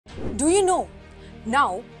Do you know?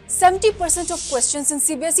 Now, 70% of questions in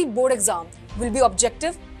CBSE board exam will be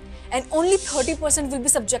objective and only 30% will be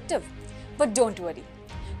subjective. But don't worry,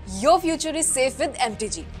 your future is safe with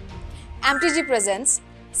MTG. MTG presents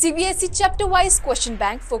CBSE Chapterwise Question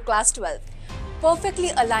Bank for Class 12, perfectly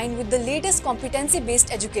aligned with the latest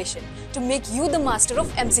competency-based education to make you the master of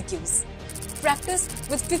MCQs. Practice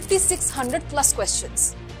with 5,600 plus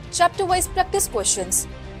questions. Chapter-wise practice questions,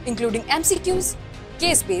 including MCQs,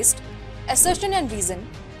 case-based, assertion and reason,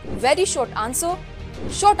 very short answer,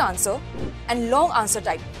 and long answer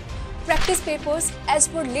type. Practice papers as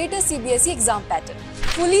per latest CBSE exam pattern.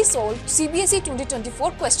 Fully solved CBSE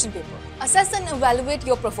 2024 question paper. Assess and evaluate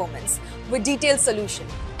your performance with detailed solution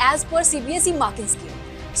as per CBSE marking scheme,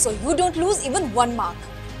 so you don't lose even 1 mark.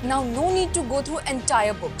 Now no need to go through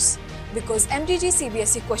entire books because MTG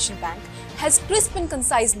CBSE Question Bank has crisp and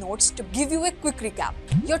concise notes to give you a quick recap.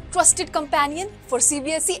 Your trusted companion for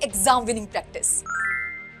CBSE exam winning practice.